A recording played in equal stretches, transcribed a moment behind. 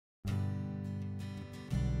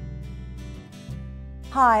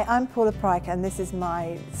Hi, I'm Paula Pryke and this is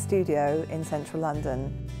my studio in central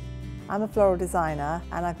London. I'm a floral designer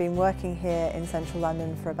and I've been working here in central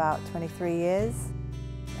London for about 23 years.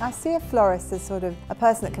 I see a florist as sort of a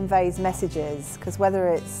person that conveys messages, because whether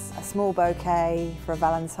it's a small bouquet for a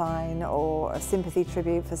Valentine or a sympathy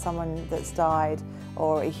tribute for someone that's died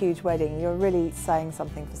or a huge wedding, you're really saying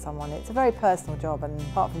something for someone. It's a very personal job, and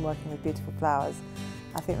apart from working with beautiful flowers,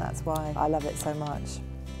 I think that's why I love it so much.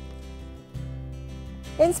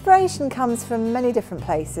 Inspiration comes from many different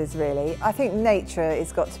places, really. I think nature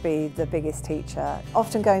has got to be the biggest teacher.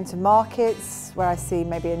 Often going to markets where I see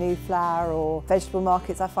maybe a new flower, or vegetable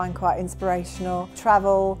markets I find quite inspirational.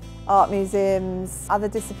 Travel, art museums, other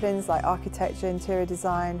disciplines like architecture, interior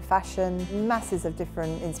design, fashion, masses of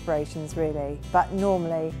different inspirations really. But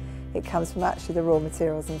normally it comes from actually the raw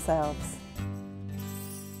materials themselves.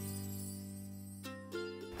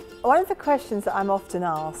 One of the questions that I'm often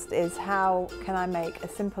asked is, how can I make a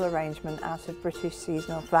simple arrangement out of British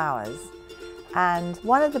seasonal flowers? And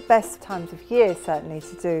one of the best times of year certainly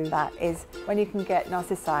to do that is when you can get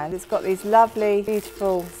narcissi, and it's got these lovely,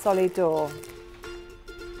 beautiful solid d'or.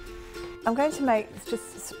 I'm going to make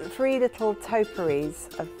just 3 little topiaries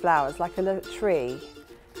of flowers, like a little tree,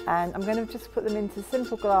 and I'm going to just put them into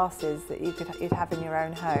simple glasses that you'd have in your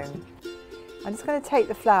own home. I'm just going to take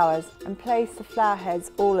the flowers and place the flower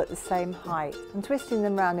heads all at the same height. I'm twisting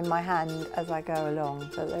them around in my hand as I go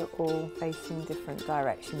along so they're all facing different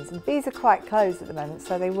directions. And these are quite closed at the moment,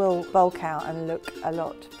 so they will bulk out and look a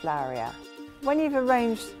lot flowerier. When you've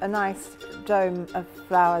arranged a nice dome of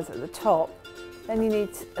flowers at the top, then you need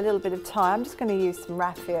a little bit of tie. I'm just going to use some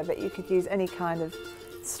raffia, but you could use any kind of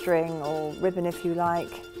string or ribbon if you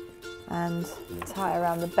like, and tie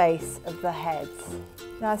around the base of the heads.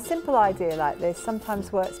 Now, a simple idea like this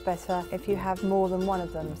sometimes works better if you have more than one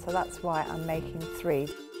of them, so that's why I'm making 3.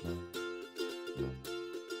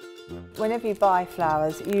 Whenever you buy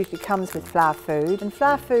flowers, it usually comes with flower food, and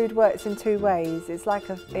flower food works in 2 ways.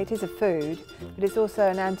 It is a food, but it's also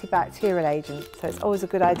an antibacterial agent, so it's always a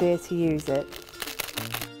good idea to use it.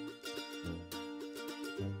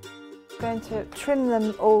 I'm going to trim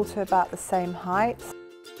them all to about the same height.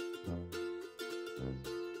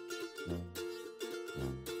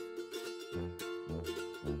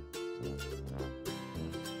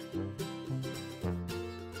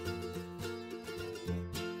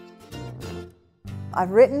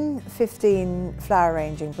 I've written 15 flower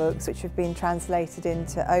arranging books which have been translated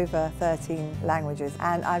into over 13 languages,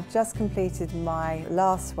 and I've just completed my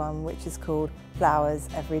last one, which is called Flowers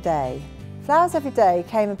Every Day. Flowers Every Day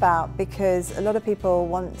came about because a lot of people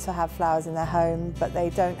want to have flowers in their home, but they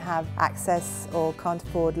don't have access or can't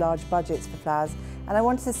afford large budgets for flowers. And I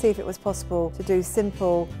wanted to see if it was possible to do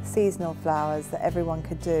simple seasonal flowers that everyone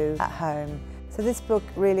could do at home. So this book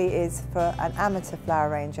really is for an amateur flower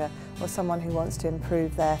arranger or someone who wants to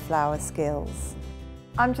improve their flower skills.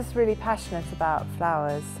 I'm just really passionate about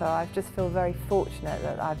flowers, so I just feel very fortunate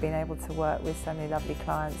that I've been able to work with so many lovely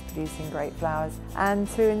clients producing great flowers, and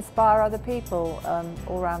to inspire other people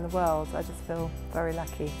all around the world. I just feel very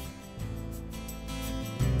lucky.